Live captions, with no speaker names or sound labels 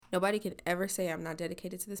Nobody can ever say I'm not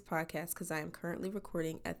dedicated to this podcast because I am currently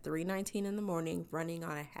recording at 3:19 in the morning, running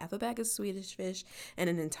on a half a bag of Swedish fish and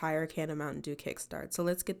an entire can of Mountain Dew Kickstart. So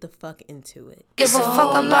let's get the fuck into it. Give a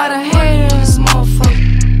fuck a lot of hate in this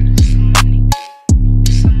motherfucker.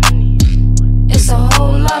 It's a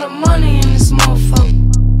whole lot of money in this motherfucker.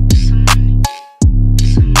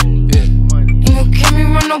 Ain't gon' keep me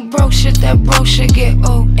run no broke shit, that broke shit get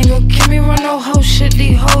old. Ain't gon' keep me run no hoe shit,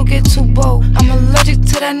 these hoes get too bold. I'm allergic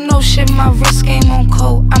to that no shit, my wrist game on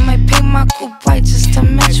cold. I might paint my coupe white just to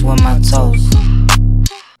match with my toes.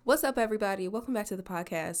 What's up, everybody? Welcome back to the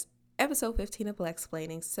podcast. Episode 15 of Black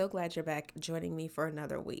Explaining. So glad you're back joining me for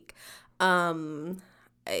another week. My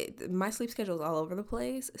sleep schedule is all over the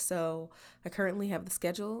place. So I currently have the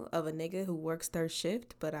schedule of a nigga who works third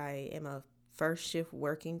shift, but I am a first shift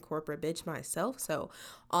working corporate bitch myself. So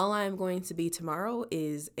all I'm going to be tomorrow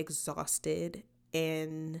is exhausted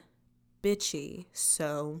and bitchy.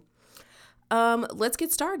 So let's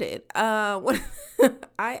get started. I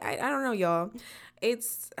don't know, y'all.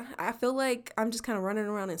 I feel like I'm just kind of running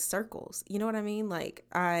around in circles. You know what I mean?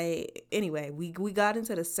 Anyway, we got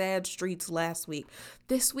into the sad streets last week.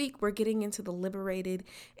 This week we're getting into the liberated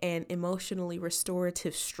and emotionally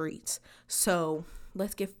restorative streets. So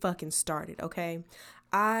let's get fucking started, okay?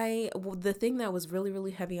 The thing that was really,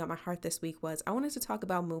 really heavy on my heart this week was I wanted to talk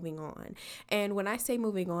about moving on. And when I say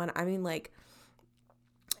moving on, I mean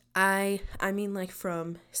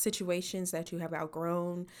from situations that you have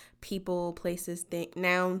outgrown, people, places,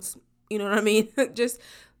 nouns, you know what I mean? Just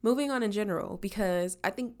moving on in general, because I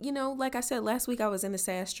think, like I said, last week I was in the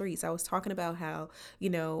sad streets. I was talking about how,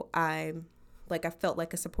 I felt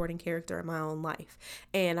like a supporting character in my own life.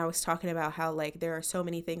 And I was talking about how there are so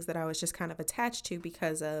many things that I was just kind of attached to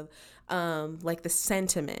because of the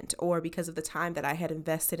sentiment or because of the time that I had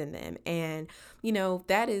invested in them. And,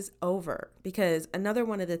 that is over, because another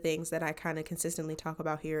one of the things that I kind of consistently talk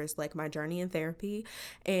about here is my journey in therapy.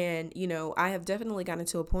 And, I have definitely gotten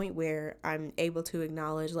to a point where I'm able to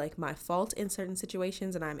acknowledge my fault in certain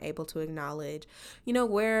situations, and I'm able to acknowledge,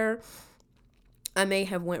 where I may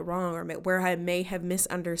have went wrong, or where I may have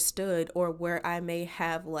misunderstood, or where I may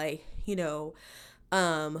have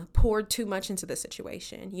poured too much into the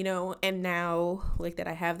situation, and now that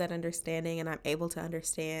I have that understanding and I'm able to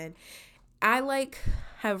understand, I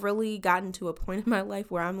have really gotten to a point in my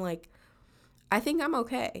life where I'm I think I'm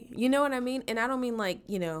okay. You know what I mean? And I don't mean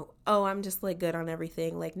oh, I'm just good on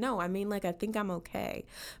everything. No, I mean I think I'm okay,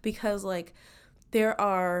 because there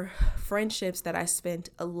are friendships that I spent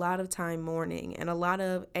a lot of time mourning, and a lot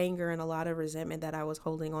of anger and a lot of resentment that I was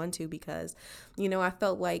holding on to, because, I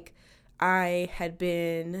felt like I had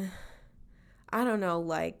been, I don't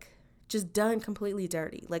know, just done completely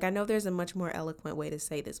dirty. I know there's a much more eloquent way to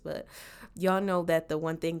say this, but y'all know that the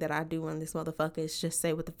one thing that I do on this motherfucker is just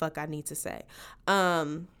say what the fuck I need to say.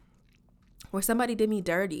 Where somebody did me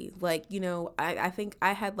dirty. I think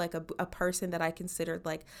I had a person that I considered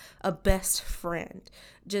a best friend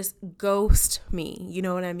just ghost me. You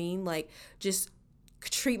know what I mean? Just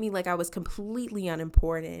treat me like I was completely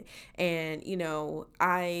unimportant. And,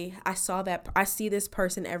 I see this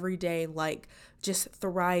person every day, just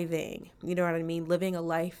thriving, you know what I mean? Living a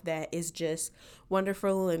life that is just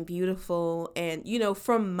wonderful and beautiful. And,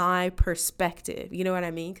 from my perspective, you know what I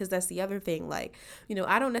mean? Because that's the other thing. I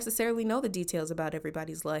don't necessarily know the details about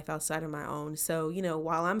everybody's life outside of my own. So,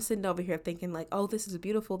 while I'm sitting over here thinking oh, this is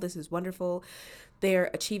beautiful, this is wonderful, they're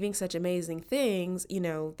achieving such amazing things,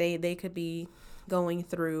 they could be going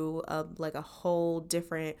through a whole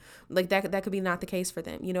different, that could be not the case for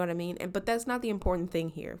them, you know what I mean? But that's not the important thing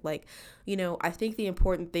here. I think the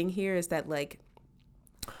important thing here is that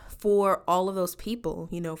for all of those people,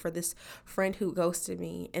 for this friend who ghosted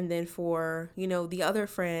me, and then for, the other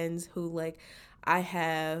friends who I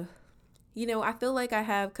have, I feel I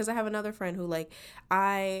have, because I have another friend who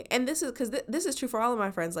and this is, because this is true for all of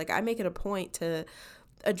my friends, I make it a point to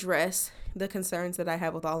address the concerns that I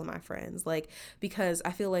have with all of my friends, because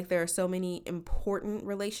I feel there are so many important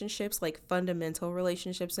relationships, fundamental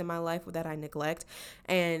relationships in my life that I neglect,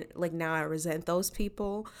 and now I resent those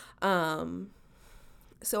people.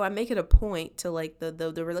 So I make it a point to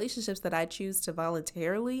the relationships that I choose to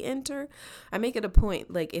voluntarily enter. I make it a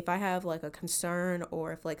point, if I have a concern,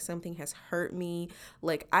 or if something has hurt me,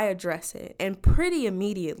 I address it, and pretty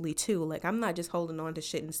immediately too. I'm not just holding on to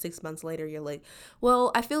shit and 6 months later you're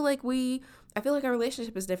well, I feel like our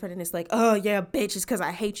relationship is different, and it's oh yeah, bitch, it's because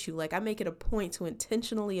I hate you. I make it a point to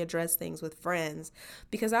intentionally address things with friends,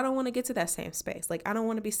 because I don't want to get to that same space. I don't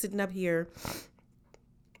want to be sitting up here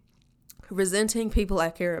resenting people I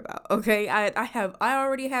care about. Okay. I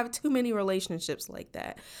already have too many relationships like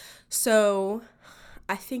that. So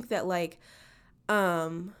I think that like,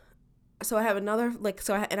 um, so I have another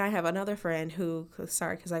I have another friend who,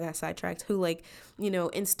 sorry because I got sidetracked, who like,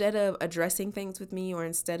 instead of addressing things with me or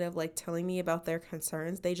instead of like telling me about their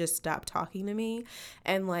concerns, they just stop talking to me.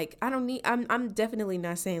 And like, I'm definitely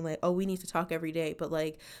not saying like, oh, we need to talk every day, but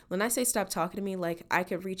like when I say stop talking to me, like I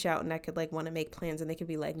could reach out and I could like want to make plans and they could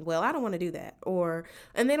be like, well, I don't want to do that, or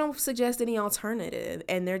and they don't suggest any alternative,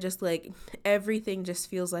 and they're just like, everything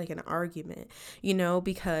just feels like an argument,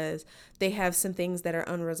 because they have some things that are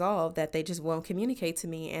unresolved that they just won't communicate to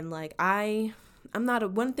me. And like,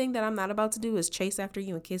 one thing that I'm not about to do is chase after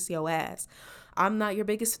you and kiss your ass. I'm not your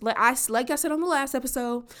biggest, like I said on the last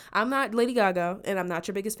episode, I'm not Lady Gaga and I'm not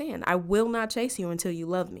your biggest fan. I will not chase you until you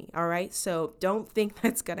love me. All right. So don't think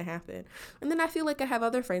that's going to happen. And then I feel like I have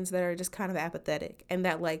other friends that are just kind of apathetic, and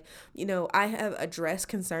that like, I have addressed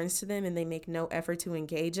concerns to them and they make no effort to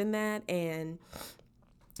engage in that. And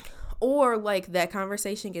or like that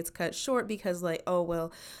conversation gets cut short because like, oh,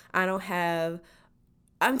 well,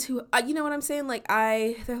 I'm too, you know what I'm saying? Like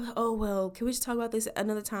they're like, oh, well, can we just talk about this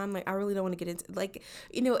another time? Like, I really don't want to get into like,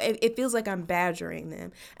 it feels like I'm badgering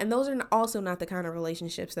them. And those are also not the kind of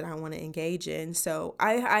relationships that I want to engage in. So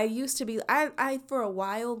I used to be, for a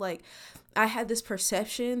while, like I had this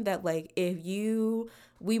perception that like, if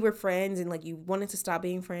we were friends and like you wanted to stop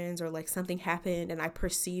being friends, or like something happened and I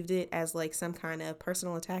perceived it as like some kind of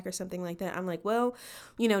personal attack or something like that, I'm like, well,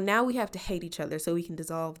 now we have to hate each other so we can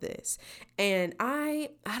dissolve this. And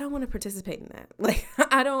I don't want to participate in that. Like,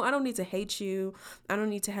 I don't need to hate you. I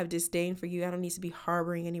don't need to have disdain for you. I don't need to be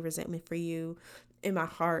harboring any resentment for you in my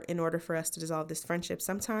heart in order for us to dissolve this friendship.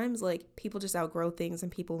 Sometimes like people just outgrow things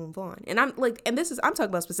and people move on. And I'm talking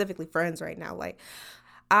about specifically friends right now. Like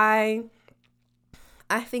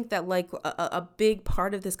I think that like a big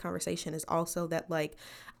part of this conversation is also that like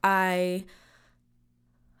I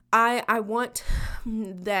want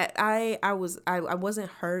that I wasn't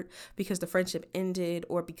hurt because the friendship ended,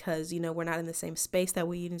 or because we're not in the same space that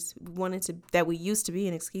we used to be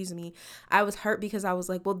in, excuse me. I was hurt because I was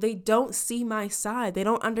like, well, they don't see my side, they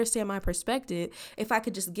don't understand my perspective. If I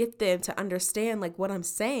could just get them to understand like what I'm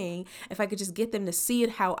saying, if I could just get them to see it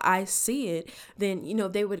how I see it, then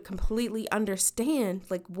they would completely understand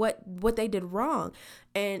like what they did wrong.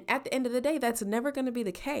 And at the end of the day, that's never going to be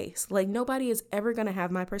the case. Like, nobody is ever going to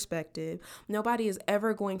have my perspective. Nobody is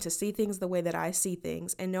ever going to see things the way that I see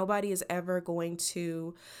things. And nobody is ever going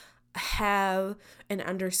to have an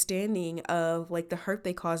understanding of like the hurt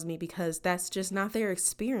they caused me, because that's just not their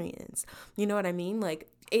experience. You know what I mean? Like,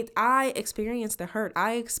 I experienced the hurt.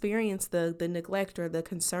 I experienced the neglect or the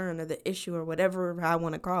concern or the issue or whatever I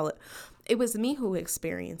want to call it. It was me who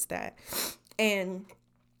experienced that. And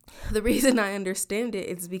the reason I understand it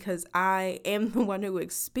is because I am the one who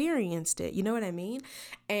experienced it. You know what I mean?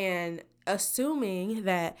 And assuming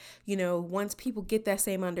that, once people get that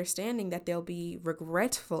same understanding that they'll be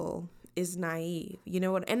regretful is naive. You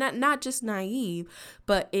know what? And not just naive,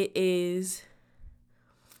 but it's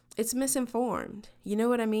misinformed. You know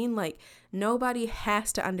what I mean? Like, nobody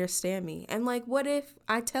has to understand me. And like, what if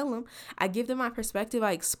I tell them, I give them my perspective,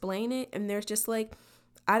 I explain it, and they're just like,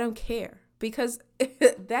 I don't care. Because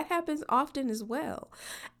that happens often as well.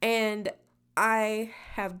 And I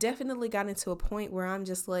have definitely gotten to a point where I'm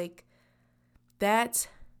just like, I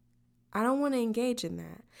don't want to engage in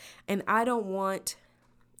that. And I don't want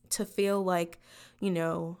to feel like,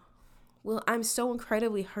 well, I'm so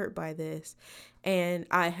incredibly hurt by this. And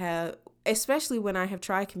especially when I have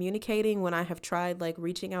tried communicating, when I have tried like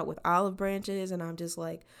reaching out with olive branches, and I'm just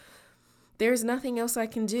like, there's nothing else I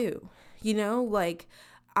can do. Like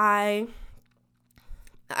I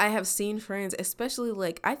have seen friends, especially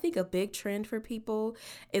like, I think a big trend for people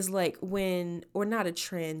is like or not a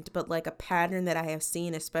trend, but like a pattern that I have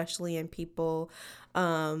seen, especially in people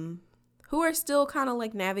who are still kind of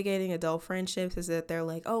like navigating adult friendships, is that they're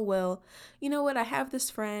like, oh, well, you know what? I have this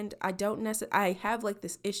friend. I have like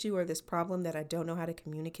this issue or this problem that I don't know how to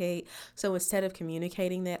communicate. So instead of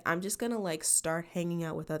communicating that, I'm just going to like start hanging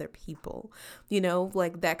out with other people,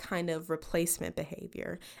 like that kind of replacement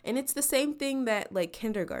behavior. And it's the same thing that like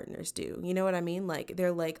kindergartners do. You know what I mean? Like,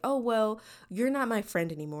 they're like, oh, well, you're not my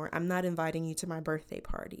friend anymore. I'm not inviting you to my birthday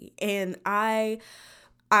party. And I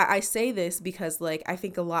say this because like, I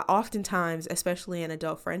think oftentimes, especially in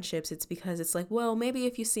adult friendships, it's because it's like, well, maybe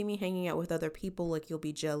if you see me hanging out with other people, like you'll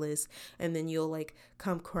be jealous, and then you'll like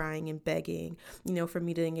come crying and begging, for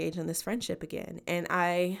me to engage in this friendship again. And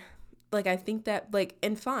I think that like,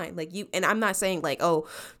 and fine, like and I'm not saying like, oh,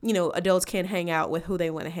 adults can't hang out with who they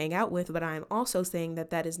want to hang out with, but I'm also saying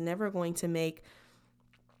that is never going to make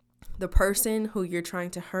the person who you're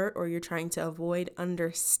trying to hurt or you're trying to avoid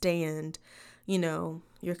understand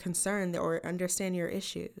your concern or understand your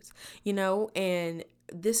issues, and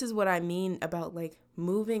this is what I mean about like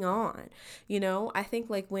moving on. I think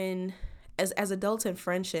like when as adults in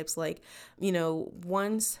friendships, like,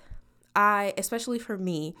 once especially for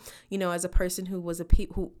me, as a person who was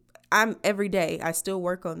who I'm every day, I still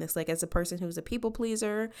work on this, like as a person who's a people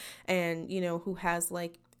pleaser and, who has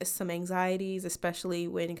like some anxieties, especially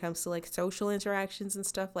when it comes to like social interactions and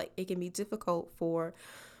stuff, like it can be difficult for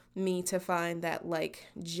me to find that like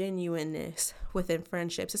genuineness within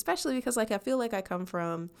friendships, especially because like I feel like I come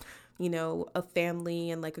from, a family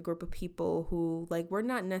and like a group of people who like we're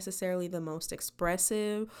not necessarily the most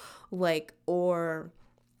expressive, like, or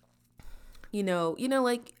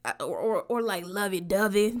like, or like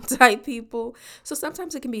lovey-dovey type people. So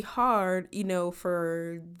sometimes it can be hard,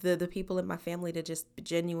 for the people in my family to just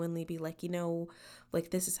genuinely be like, like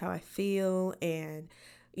this is how I feel, and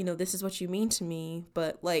this is what you mean to me.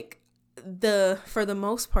 But like for the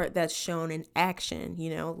most part, that's shown in action,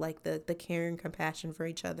 like the care and compassion for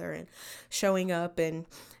each other and showing up and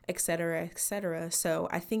et cetera, et cetera. So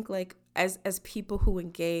I think like as people who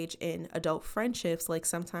engage in adult friendships, like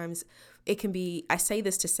sometimes it can be, I say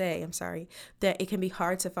this to say, I'm sorry, that it can be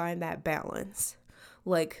hard to find that balance.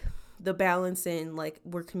 Like the balance in like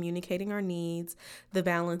we're communicating our needs, the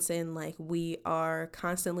balance in like we are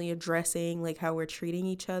constantly addressing like how we're treating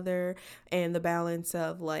each other, and the balance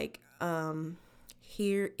of like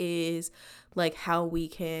here is like how we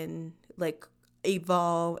can like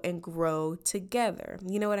evolve and grow together.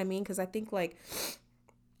 You know what I mean? Because I think like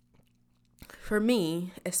for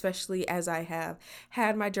me, especially as I have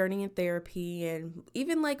had my journey in therapy and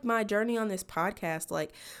even like my journey on this podcast,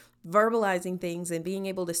 like verbalizing things and being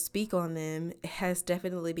able to speak on them has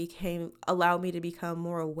definitely allowed me to become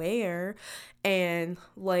more aware. And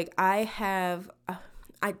like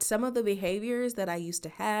some of the behaviors that I used to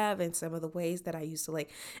have and some of the ways that I used to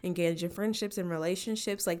like engage in friendships and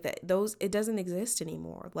relationships, like that, it doesn't exist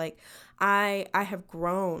anymore. Like I have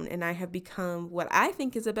grown and I have become what I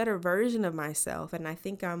think is a better version of myself. And I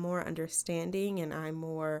think I'm more understanding and I'm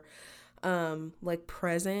more like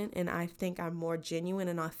present, and I think I'm more genuine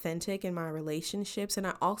and authentic in my relationships. And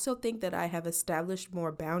I also think that I have established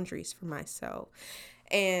more boundaries for myself.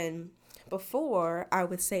 And before, I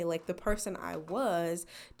would say like the person I was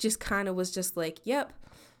just kind of was just like, yep,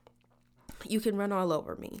 you can run all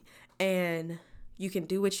over me and you can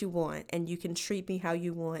do what you want and you can treat me how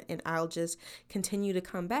you want, and I'll just continue to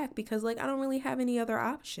come back because like I don't really have any other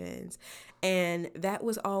options. And that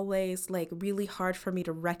was always like really hard for me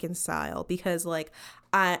to reconcile because like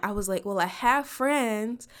I was like, well, I have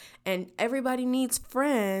friends and everybody needs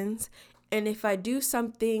friends. And if I do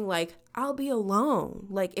something, like, I'll be alone.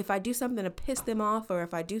 Like, if I do something to piss them off, or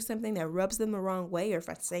if I do something that rubs them the wrong way, or if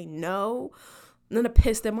I say no, I'm going to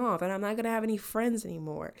piss them off and I'm not going to have any friends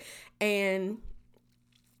anymore. And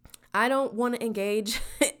I don't want to engage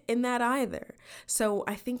in that either. So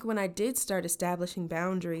I think when I did start establishing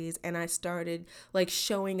boundaries and I started like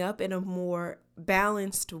showing up in a more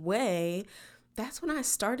balanced way, that's when I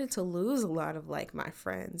started to lose a lot of like my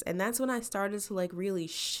friends. And that's when I started to like really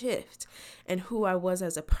shift in who I was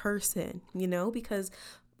as a person, because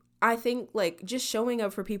I think like just showing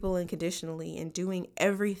up for people unconditionally and doing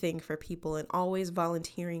everything for people and always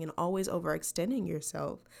volunteering and always overextending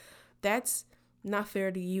yourself, that's not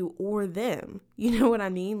fair to you or them. You know what I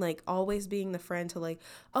mean? Like always being the friend to like,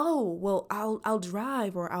 oh, well, I'll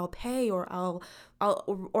drive, or I'll pay, or I'll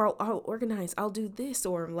organize, I'll do this,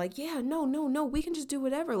 or like, yeah, no, we can just do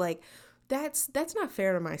whatever. Like that's not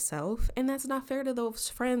fair to myself, and that's not fair to those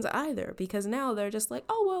friends either, because now they're just like,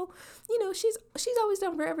 oh, well, she's always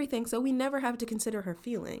down for everything, so we never have to consider her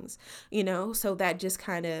feelings, so that just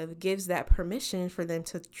kind of gives that permission for them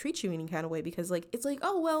to treat you any kind of way, because like it's like,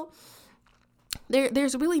 oh, well,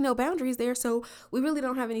 there's really no boundaries there, so we really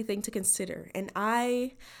don't have anything to consider. And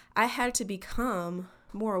I had to become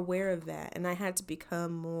more aware of that, and I had to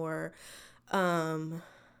become more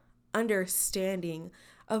understanding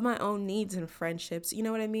of my own needs and friendships. You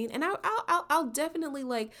know what I mean? And I'll definitely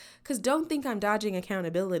like, because don't think I'm dodging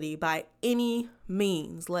accountability by any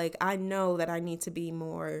means. Like I know that I need to be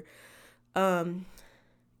more I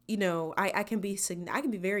can be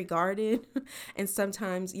very guarded and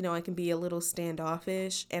sometimes, I can be a little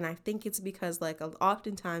standoffish. And I think it's because like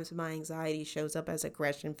oftentimes my anxiety shows up as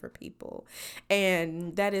aggression for people.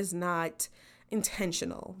 And that is not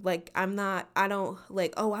intentional. Like I don't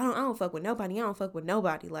like, oh, I don't fuck with nobody. I don't fuck with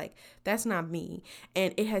nobody. Like that's not me.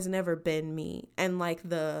 And it has never been me. And like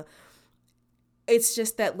it's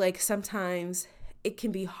just that like sometimes it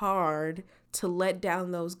can be hard to let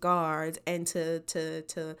down those guards and to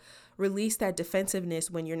release that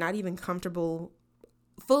defensiveness when you're not even comfortable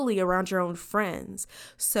fully around your own friends.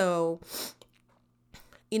 So,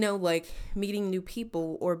 like meeting new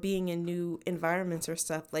people or being in new environments or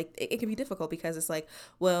stuff, like it can be difficult because it's like,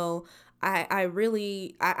 well,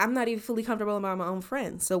 I'm not even fully comfortable around my own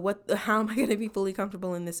friends. So how am I going to be fully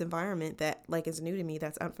comfortable in this environment that like is new to me,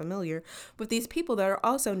 that's unfamiliar, with these people that are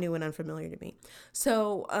also new and unfamiliar to me?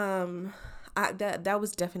 So, that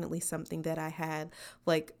was definitely something that I had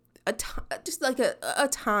like just like a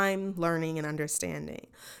time learning and understanding.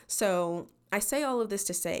 So I say all of this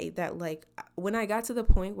to say that like when I got to the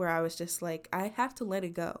point where I was just like, I have to let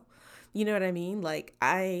it go. You know what I mean? Like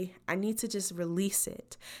I need to just release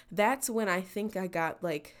it. That's when I think I got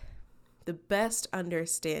like the best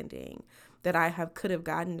understanding that I could have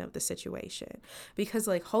gotten of the situation, because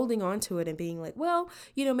like holding on to it and being like, well,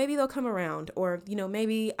 maybe they'll come around, or,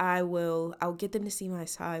 maybe I'll get them to see my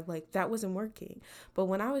side. Like that wasn't working. But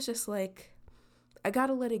when I was just like, I got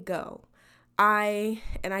to let it go. I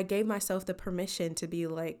gave myself the permission to be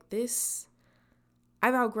like,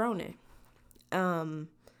 I've outgrown it.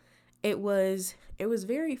 It was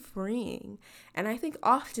very freeing. And I think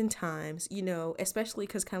oftentimes, especially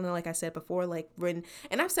because kind of like I said before, like and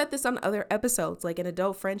I've said this on other episodes, like in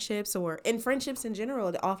adult friendships or in friendships in general,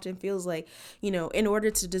 it often feels like, in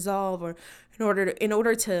order to dissolve or in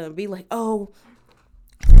order to be like, oh,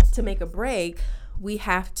 to make a break, we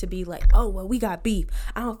have to be like, oh, well, we got beef.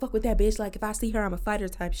 I don't fuck with that bitch. Like if I see her, I'm a fighter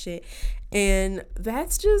type shit. And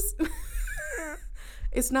that's just,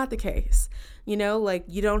 it's not the case. Like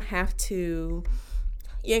you don't have to,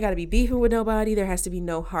 you ain't got to be beefing with nobody. There has to be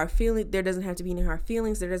no hard feeling. There doesn't have to be any hard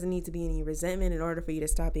feelings. There doesn't need to be any resentment in order for you to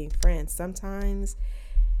stop being friends. Sometimes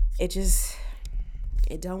it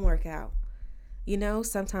don't work out.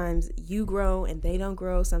 Sometimes you grow and they don't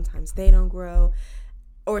grow. Sometimes they don't grow.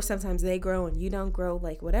 Or sometimes they grow and you don't grow.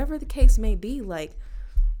 Like whatever the case may be, like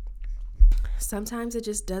sometimes it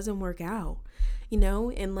just doesn't work out.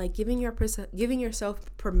 And like giving yourself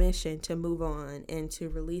permission to move on and to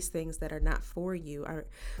release things that are not for you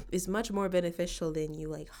is much more beneficial than you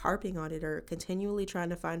like harping on it or continually trying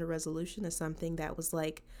to find a resolution to something that was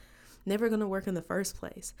like never going to work in the first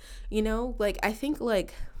place. Like I think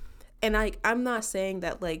like, and I'm not saying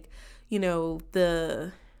that like,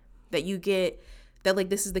 that you get that like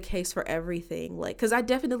this is the case for everything, like, because I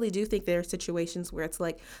definitely do think there are situations where it's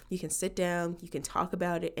like you can sit down, you can talk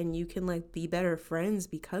about it, and you can like be better friends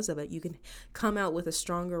because of it. You can come out with a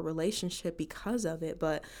stronger relationship because of it.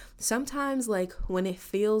 But sometimes like when it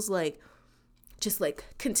feels like just like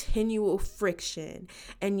continual friction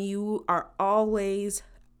and you are always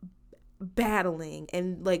battling,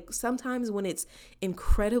 and like sometimes when it's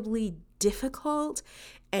incredibly difficult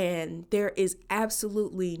and there is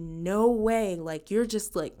absolutely no way, like you're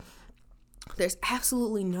just like, there's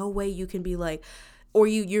absolutely no way you can be like, or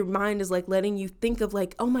your mind is like letting you think of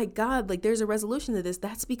like, oh my God, like there's a resolution to this.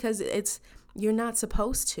 That's because you're not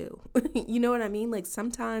supposed to. You know what I mean? Like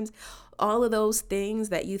sometimes all of those things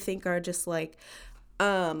that you think are just like,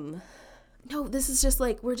 no, this is just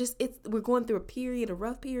like, we're going through a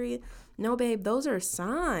rough period. No, babe, those are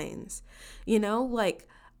signs, like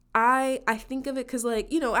I think of it because like,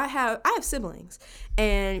 I have siblings,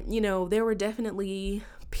 and, there were definitely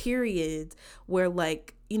periods where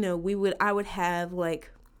like, I would have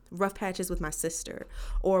like rough patches with my sister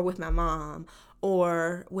or with my mom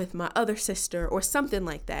or with my other sister or something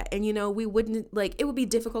like that. And, we wouldn't like, it would be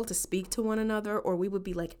difficult to speak to one another, or we would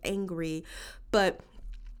be like angry, but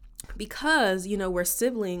because we're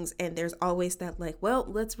siblings and there's always that like, well,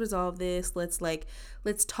 let's resolve this, let's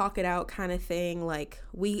talk it out kind of thing. Like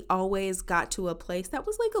we always got to a place that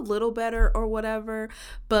was like a little better or whatever,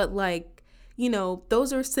 but like,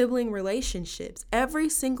 those are sibling relationships. Every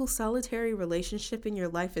single solitary relationship in your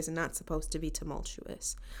life is not supposed to be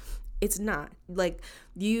tumultuous. It's not. Like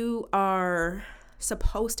you are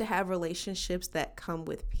supposed to have relationships that come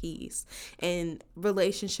with peace, and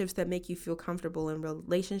relationships that make you feel comfortable, and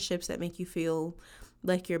relationships that make you feel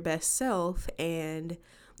like your best self, and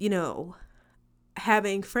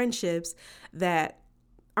having friendships that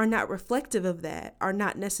are not reflective of that are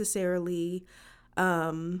not necessarily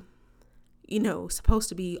supposed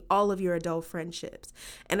to be all of your adult friendships.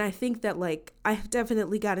 And I think that like I've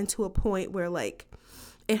definitely gotten to a point where like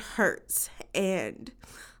it hurts, and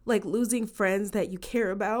like losing friends that you care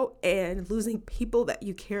about and losing people that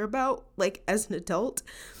you care about, like as an adult.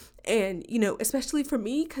 And, especially for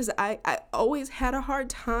me, because I always had a hard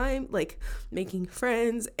time like making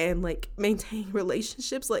friends and like maintaining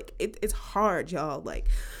relationships. Like it's hard, y'all. Like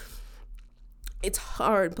it's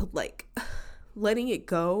hard, but like letting it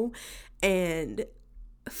go and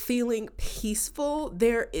feeling peaceful,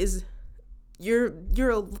 there is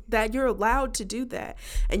you're allowed to do that,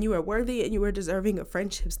 and you are worthy and you are deserving of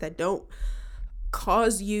friendships that don't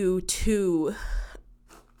cause you to,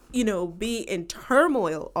 be in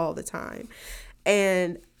turmoil all the time.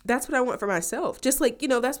 And that's what I want for myself. Just like,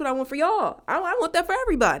 that's what I want for y'all. I want that for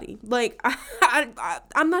everybody. Like,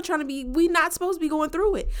 I'm not trying to be, we not supposed to be going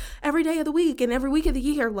through it every day of the week and every week of the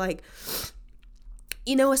year. Like,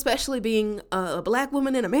 especially being a Black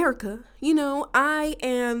woman in America,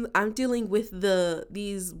 I'm dealing with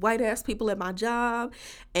these white ass people at my job,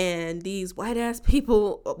 and these white ass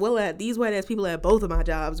people at both of my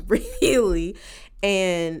jobs, really.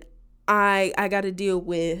 And I got to deal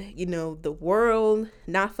with, the world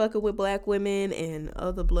not fucking with Black women and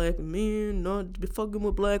other Black men not fucking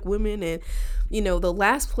with Black women. And, the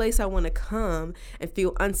last place I want to come and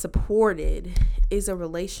feel unsupported is a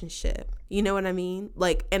relationship. You know what I mean?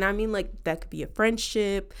 Like, and I mean, like, that could be a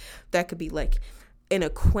friendship. That could be like an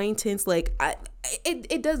acquaintance. Like,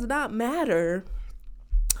 it does not matter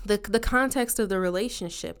the context of the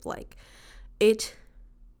relationship. Like,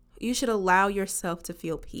 you should allow yourself to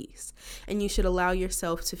feel peace, and you should allow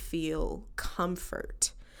yourself to feel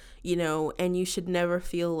comfort, and you should never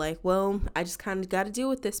feel like, well, I just kind of got to deal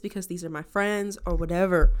with this because these are my friends or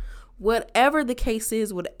whatever the case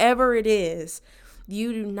is, whatever it is,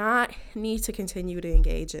 you do not need to continue to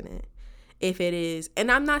engage in it. If it is,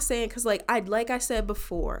 and I'm not saying, because like I said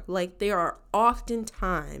before, like there are often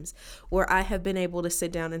times where I have been able to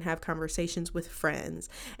sit down and have conversations with friends,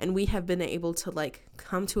 and we have been able to like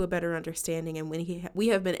come to a better understanding, and when we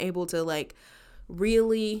have been able to like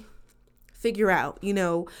really figure out,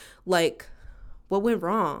 like what went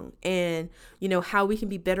wrong, and how we can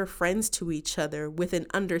be better friends to each other with an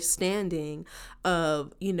understanding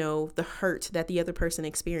of the hurt that the other person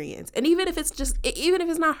experienced. And even if it's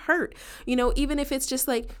not hurt, even if it's just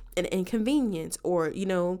like an inconvenience, or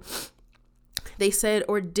they said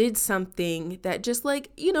or did something that just like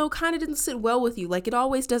kind of didn't sit well with you. Like, it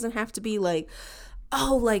always doesn't have to be like,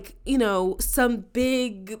 oh, like, some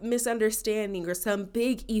big misunderstanding or some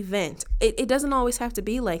big event. It doesn't always have to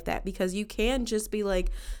be like that, because you can just be like,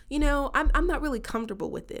 I'm not really comfortable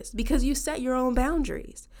with this, because you set your own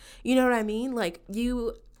boundaries. You know what I mean? Like,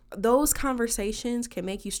 those conversations can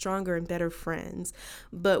make you stronger and better friends.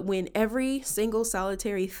 But when every single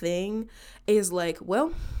solitary thing is like,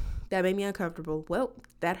 well, that made me uncomfortable. Well,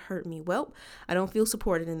 that hurt me. Well, I don't feel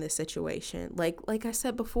supported in this situation. Like I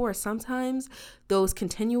said before, sometimes those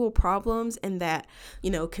continual problems and that,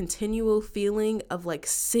 continual feeling of like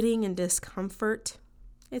sitting in discomfort,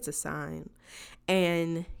 it's a sign.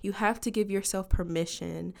 And you have to give yourself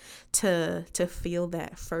permission to feel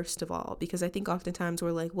that, first of all, because I think oftentimes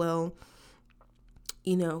we're like, well,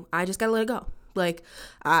 I just got to let it go. Like,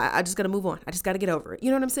 I just got to move on. I just got to get over it. You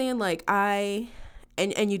know what I'm saying? Like,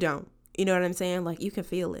 and you don't, you know what I'm saying? Like, you can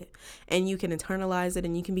feel it and you can internalize it,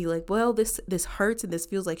 and you can be like, well, this hurts and this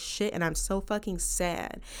feels like shit, and I'm so fucking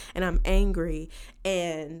sad and I'm angry,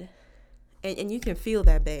 and you can feel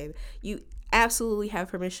that, babe. You absolutely have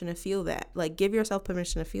permission to feel that. Like, give yourself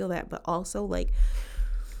permission to feel that. But also, like,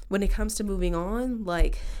 when it comes to moving on,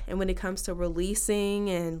 like, and when it comes to releasing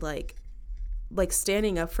and like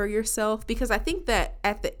standing up for yourself, because I think that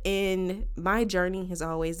at the end, my journey has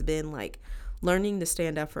always been like learning to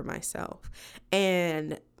stand up for myself.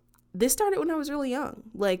 And this started when I was really young.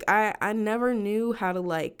 Like, I never knew how to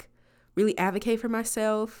like really advocate for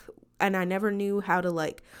myself, and I never knew how to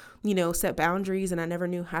like, set boundaries, and I never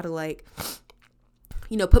knew how to like,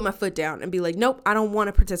 put my foot down and be like, nope, I don't want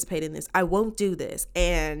to participate in this. I won't do this.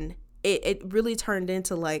 And it really turned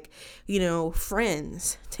into like,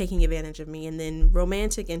 friends taking advantage of me, and then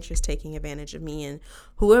romantic interest taking advantage of me, and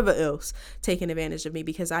whoever else taking advantage of me,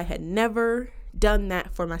 because I had never done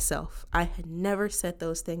that for myself. I had never set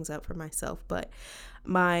those things up for myself. But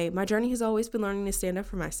my journey has always been learning to stand up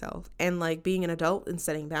for myself, and like being an adult and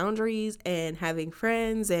setting boundaries and having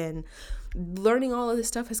friends and learning all of this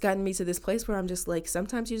stuff has gotten me to this place where I'm just like,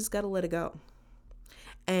 sometimes you just got to let it go.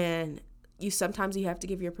 And sometimes you have to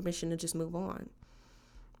give your permission to just move on.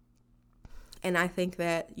 And I think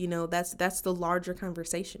that, that's the larger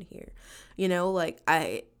conversation here. Like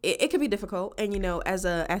it can be difficult. And,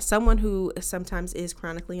 as someone who sometimes is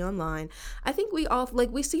chronically online, I think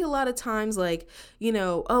we see a lot of times like,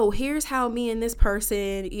 oh, here's how me and this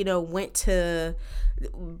person, went to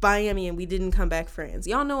Miami and we didn't come back friends.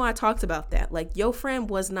 Y'all know I talked about that. Like, your friend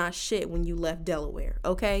was not shit when you left Delaware.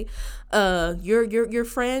 Okay. Your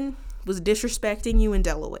friend was disrespecting you in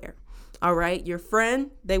Delaware. All right. Your friend,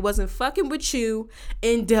 they wasn't fucking with you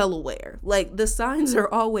in Delaware. Like, the signs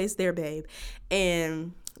are always there, babe.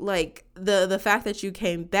 And like the fact that you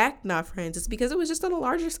came back not friends is because it was just on a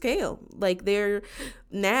larger scale. Like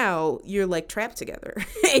now you're like trapped together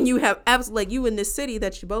and you have absolutely, like, you in this city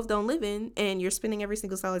that you both don't live in, and you're spending every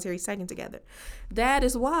single solitary second together. That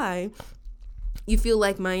is why you feel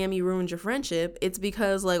like Miami ruined your friendship. It's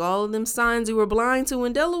because like all of them signs you were blind to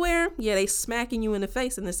in Delaware, yeah, they smacking you in the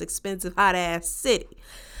face in this expensive hot ass city.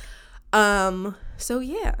 So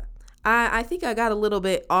yeah, I think I got a little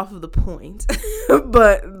bit off of the point,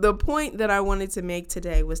 but the point that I wanted to make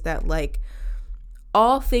today was that, like,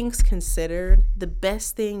 all things considered, the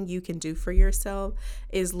best thing you can do for yourself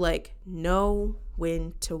is like know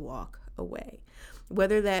when to walk away.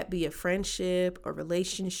 Whether that be a friendship, a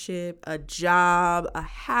relationship, a job, a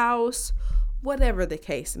house, whatever the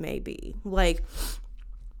case may be. Like,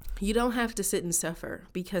 you don't have to sit and suffer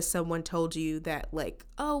because someone told you that, like,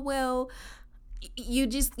 oh, well, you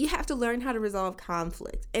have to learn how to resolve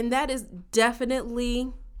conflict. And that is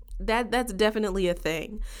definitely, that's definitely a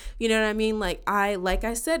thing. You know what I mean? Like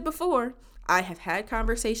I said before, I have had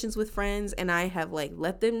conversations with friends and I have like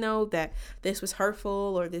let them know that this was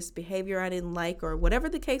hurtful or this behavior I didn't like or whatever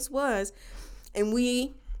the case was. And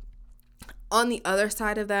we, on the other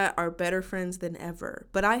side of that, are better friends than ever.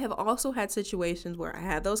 But I have also had situations where I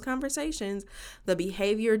had those conversations, the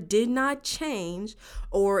behavior did not change,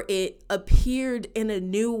 or it appeared in a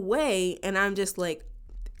new way, and I'm just like,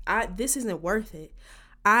 this isn't worth it.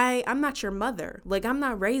 I'm not your mother. Like, I'm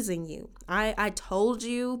not raising you. I told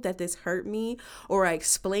you that this hurt me, or I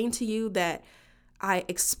explained to you that I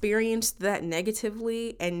experienced that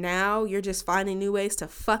negatively, and now you're just finding new ways to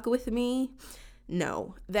fuck with me.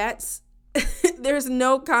 No, that's there's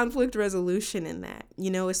no conflict resolution in that, you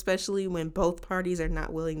know, especially when both parties are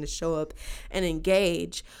not willing to show up and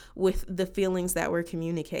engage with the feelings that were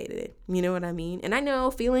communicated. You know what I mean? And I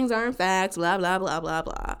know feelings aren't facts, blah, blah, blah, blah,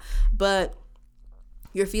 blah. But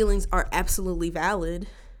your feelings are absolutely valid.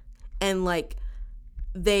 And like,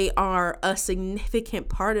 they are a significant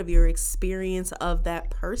part of your experience of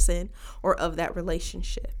that person or of that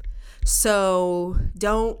relationship. So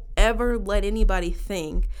don't ever let anybody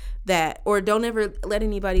think that, or don't ever let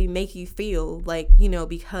anybody make you feel like, you know,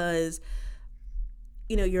 because,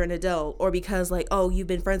 you know, you're an adult, or because like, oh, you've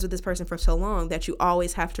been friends with this person for so long that you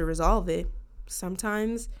always have to resolve it.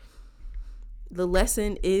 Sometimes the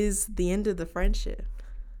lesson is the end of the friendship,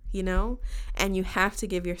 you know, and you have to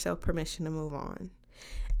give yourself permission to move on.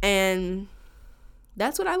 And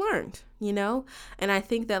that's what I learned, you know, and I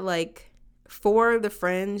think that like for the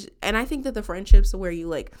friends, and I think that the friendships where you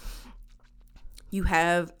like, you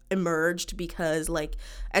have emerged because like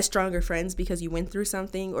as stronger friends because you went through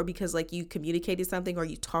something, or because like you communicated something, or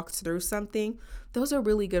you talked through something, those are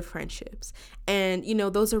really good friendships. And you know,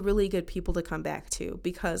 those are really good people to come back to,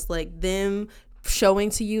 because like them showing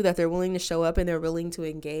to you that they're willing to show up and they're willing to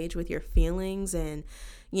engage with your feelings and,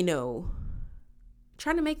 you know,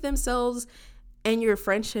 trying to make themselves and your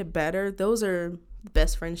friendship better, those are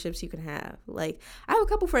best friendships you can have. Like, I have a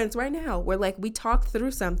couple friends right now where like we talked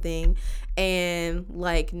through something, and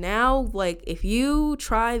like now, like if you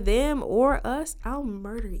try them or us, I'll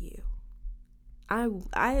murder you. I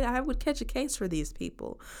would catch a case for these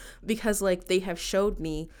people, because like they have showed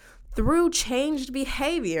me through changed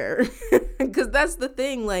behavior. Because that's the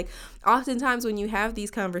thing, like oftentimes when you have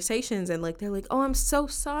these conversations and like they're like, oh, I'm so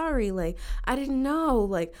sorry, like I didn't know,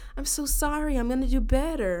 like I'm so sorry, I'm gonna do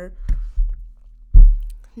better.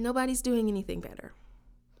 Nobody's doing anything better.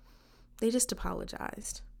 They just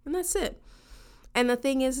apologized, and that's it. And the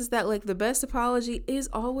thing is that like the best apology is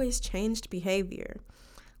always changed behavior.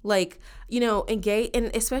 Like, you know, engage, and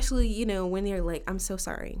especially, you know, when you're like, I'm so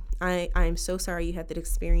sorry. I'm so sorry you had that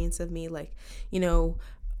experience of me. Like, you know,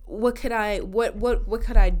 what could I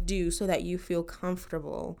do so that you feel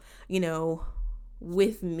comfortable, you know,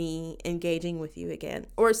 with me engaging with you again,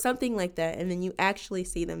 or something like that. And then you actually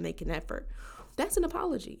see them make an effort. That's an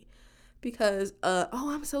apology. Because oh,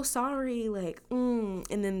 I'm so sorry, like and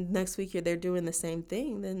then next week they're doing the same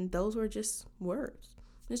thing, then those were just words.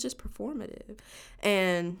 It's just performative.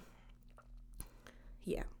 And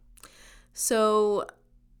yeah, so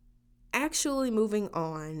actually moving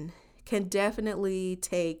on can definitely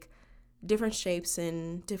take different shapes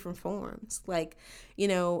and different forms. Like, you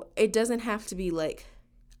know, it doesn't have to be like,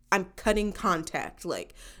 I'm cutting contact,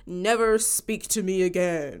 like never speak to me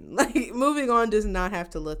again. Like moving on does not have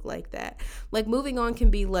to look like that. Like moving on can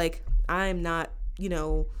be like, I'm not, you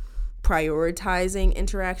know, prioritizing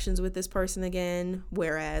interactions with this person again,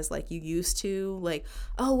 whereas like you used to, like,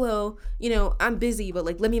 oh well, you know, I'm busy, but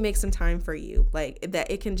like let me make some time for you. Like that,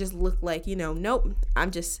 it can just look like, you know, nope, I'm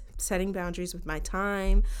just setting boundaries with my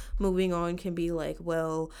time. Moving on can be like,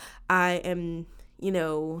 well, I am,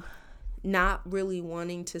 not really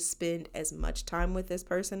wanting to spend as much time with this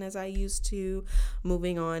person as I used to,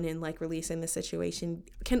 moving on and like releasing the situation,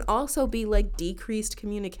 can also be like decreased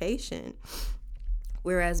communication.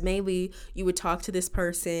 Whereas maybe you would talk to this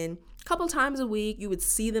person a couple times a week, you would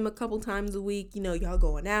see them a couple times a week, y'all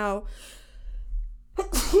going out.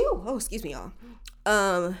 Oh, excuse me, y'all.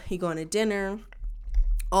 You going to dinner,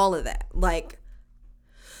 all of that. Like,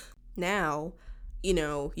 now,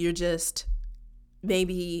 you're just,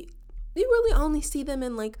 maybe you really only see them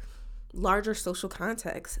in like larger social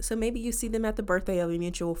contexts. So maybe you see them at the birthday of a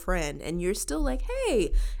mutual friend and you're still like,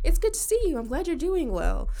 hey, it's good to see you. I'm glad you're doing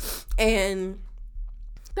well. And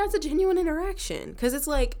that's a genuine interaction, because it's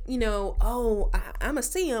like, I'm going to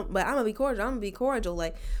see them, but I'm going to be cordial.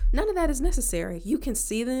 Like, none of that is necessary. You can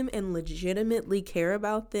see them and legitimately care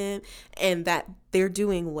about them and that they're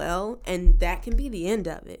doing well, and that can be the end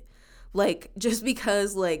of it. Like, just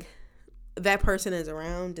because, like, that person is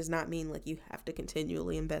around does not mean, like, you have to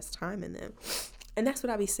continually invest time in them. And that's what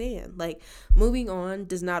I be saying. Like, moving on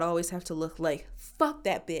does not always have to look like, fuck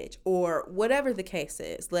that bitch, or whatever the case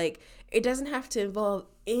is. Like, it doesn't have to involve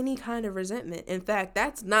any kind of resentment. In fact,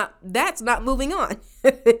 that's not moving on.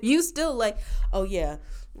 You still like, oh yeah,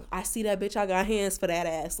 I see that bitch, I got hands for that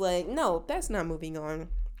ass. Like, no, that's not moving on.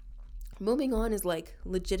 Moving on is like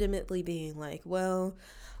legitimately being like, well,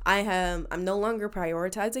 I'm no longer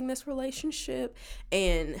prioritizing this relationship,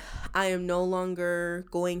 and I am no longer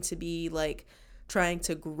going to be like trying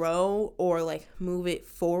to grow or like move it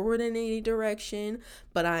forward in any direction,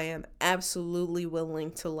 but I am absolutely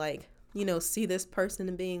willing to like, see this person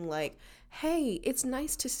and being like, hey, it's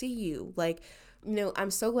nice to see you. Like,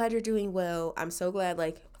 I'm so glad you're doing well. I'm so glad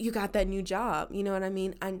like you got that new job. You know what I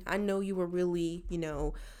mean? I know you were really,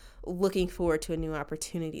 looking forward to a new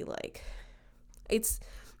opportunity. Like,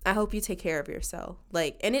 I hope you take care of yourself.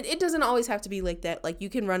 Like, and it doesn't always have to be like that. Like, you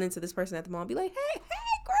can run into this person at the mall and be like, hey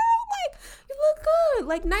girl, like, you look good.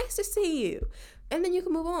 Like, nice to see you. And then you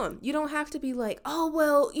can move on. You don't have to be like, oh,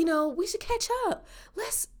 well, we should catch up.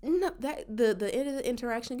 The end of the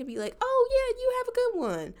interaction could be like, oh yeah, you have a good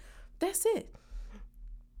one. That's it.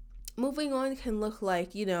 Moving on can look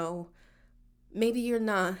like, maybe you're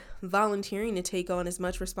not volunteering to take on as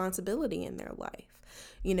much responsibility in their life.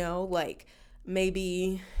 Like,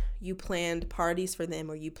 maybe you planned parties for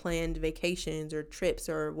them, or you planned vacations or trips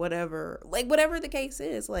or whatever, like whatever the case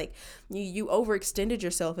is. Like, you overextended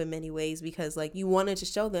yourself in many ways because like you wanted to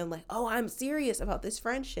show them like, oh, I'm serious about this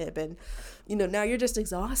friendship, and now you're just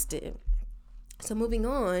exhausted. So moving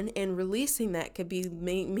on and releasing that could be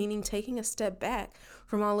meaning taking a step back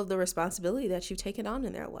from all of the responsibility that you've taken on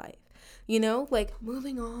in their life. Like,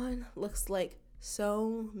 moving on looks like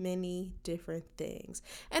so many different things.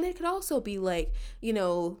 And it could also be like,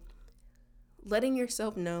 letting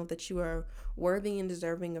yourself know that you are worthy and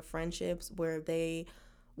deserving of friendships where they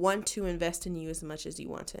want to invest in you as much as you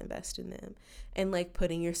want to invest in them. And like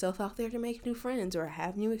putting yourself out there to make new friends or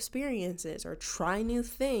have new experiences or try new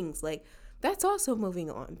things. Like, that's also moving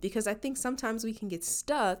on, because I think sometimes we can get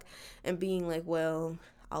stuck and being like, well,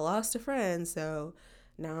 I lost a friend, so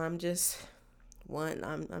now I'm just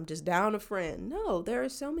down a friend. No, there are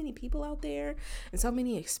so many people out there and so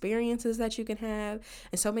many experiences that you can have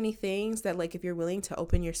and so many things that, like, if you're willing to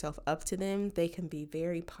open yourself up to them, they can be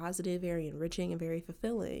very positive, very enriching, and very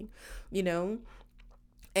fulfilling,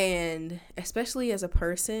 and especially as a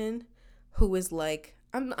person who is like,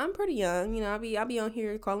 I'm pretty young, I'll be on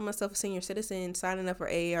here calling myself a senior citizen, signing up for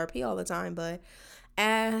AARP all the time, but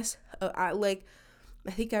as I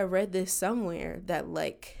think I read this somewhere that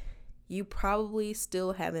like you probably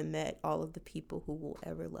still haven't met all of the people who will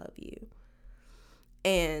ever love you.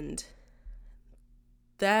 And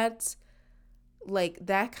that's like,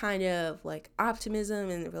 that kind of like optimism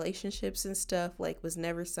and relationships and stuff like was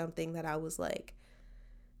never something that I was like,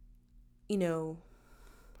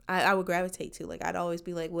 I would gravitate to. Like, I'd always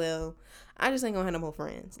be like, well, I just ain't gonna have no more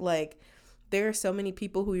friends. Like, there are so many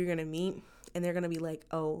people who you're gonna meet and they're gonna be like,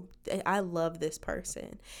 oh, I love this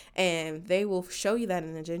person, and they will show you that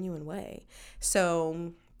in a genuine way.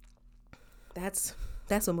 So that's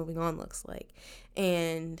what moving on looks like.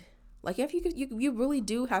 And like, if you really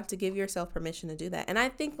do have to give yourself permission to do that. And I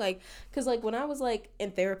think like, because like when I was like in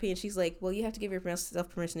therapy and she's like, well, you have to give yourself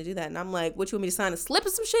permission to do that, and I'm like, what, you want me to sign a slip or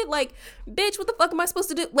some shit? Like, bitch, what the fuck am I supposed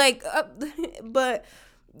to do? Like, but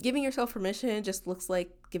giving yourself permission just looks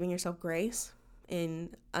like giving yourself grace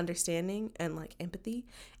and understanding and like empathy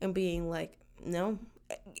and being like, no,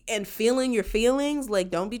 and feeling your feelings. Like,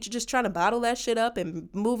 don't be just trying to bottle that shit up and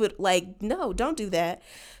move it. Like, no, don't do that.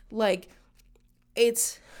 Like,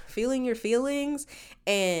 it's feeling your feelings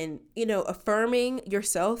and, affirming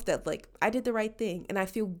yourself that like I did the right thing and I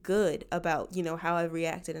feel good about, how I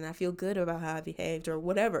reacted and I feel good about how I behaved or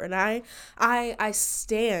whatever. And I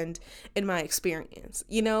stand in my experience,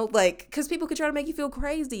 like, cause people could try to make you feel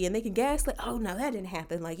crazy and they can gaslight, oh no, that didn't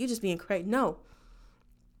happen. Like, you're just being crazy. No,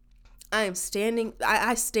 I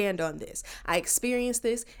stand on this. I experienced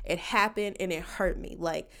this. It happened and it hurt me.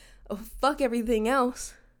 Like, fuck everything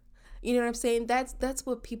else. You know what I'm saying? That's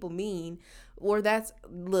what people mean. Or that's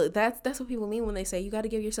what people mean when they say you got to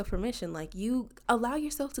give yourself permission. Like, you allow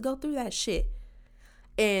yourself to go through that shit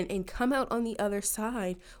and come out on the other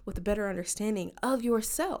side with a better understanding of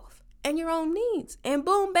yourself and your own needs. And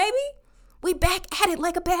boom, baby, we back at it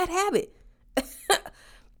like a bad habit.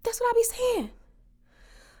 That's what I be saying.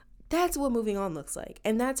 That's what moving on looks like.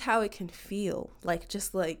 And that's how it can feel. Like,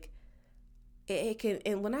 just like it can.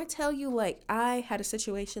 And when I tell you, like, I had a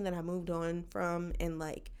situation that I moved on from and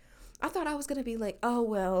like, I thought I was going to be like, oh,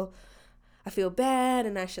 well, I feel bad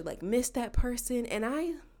and I should like miss that person. And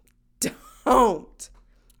I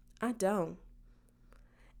don't.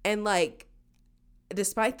 And like,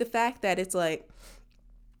 despite the fact that it's like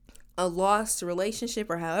a lost relationship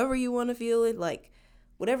or however you want to feel it, like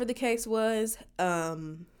whatever the case was,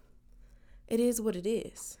 it is what it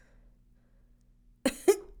is.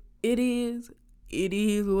 It is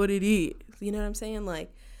what it is. You know what I'm saying?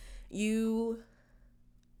 Like, you,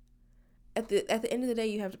 at the end of the day,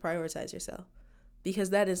 you have to prioritize yourself because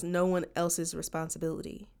that is no one else's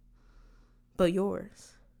responsibility but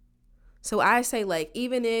yours. So I say, like,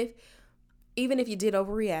 even if you did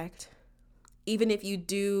overreact, even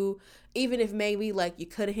if maybe like you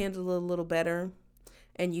could have handled it a little better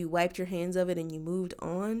and you wiped your hands of it and you moved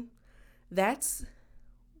on, that's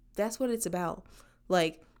what it's about.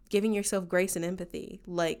 Like, giving yourself grace and empathy.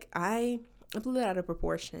 Like, I blew that out of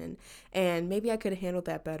proportion and maybe I could have handled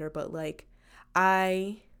that better, but like,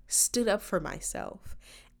 I stood up for myself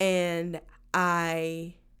and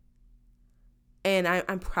I'm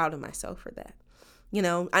proud of myself for that. And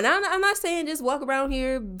I'm not saying just walk around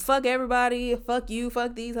here, fuck everybody, fuck you,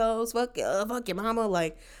 fuck these hoes, fuck your mama.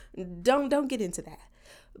 Like, don't get into that.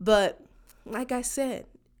 But like I said,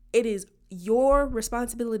 it is your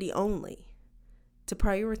responsibility only to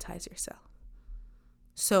prioritize yourself.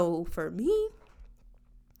 So for me,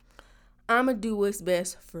 I'm going to do what's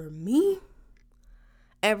best for me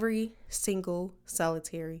every single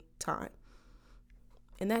solitary time.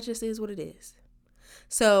 And that just is what it is.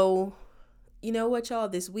 So, you know what, y'all?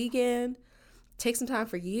 This weekend, take some time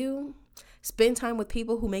for you. Spend time with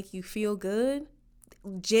people who make you feel good,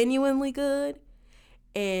 genuinely good,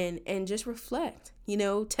 and just reflect.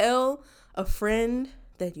 Tell a friend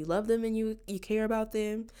that you love them and you care about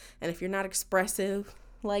them. And if you're not expressive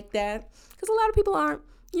like that, because a lot of people aren't,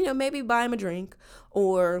 maybe buy them a drink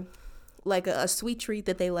or like a sweet treat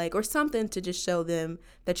that they like or something to just show them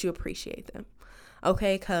that you appreciate them.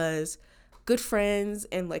 Okay, because good friends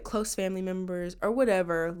and like close family members or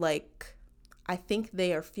whatever, like, I think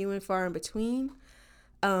they are few and far in between.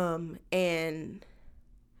 And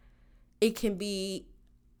it can be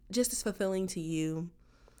just as fulfilling to you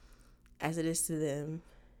as it is to them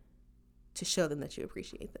to show them that you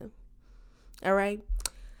appreciate them. All right.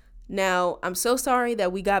 Now, I'm so sorry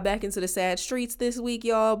that we got back into the sad streets this week,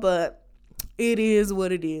 y'all, but it is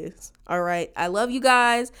what it is. All right. I love you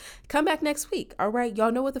guys. Come back next week. All right.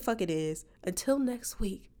 Y'all know what the fuck it is. Until next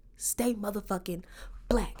week, stay motherfucking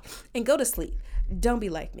black and go to sleep. Don't be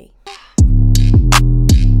like me.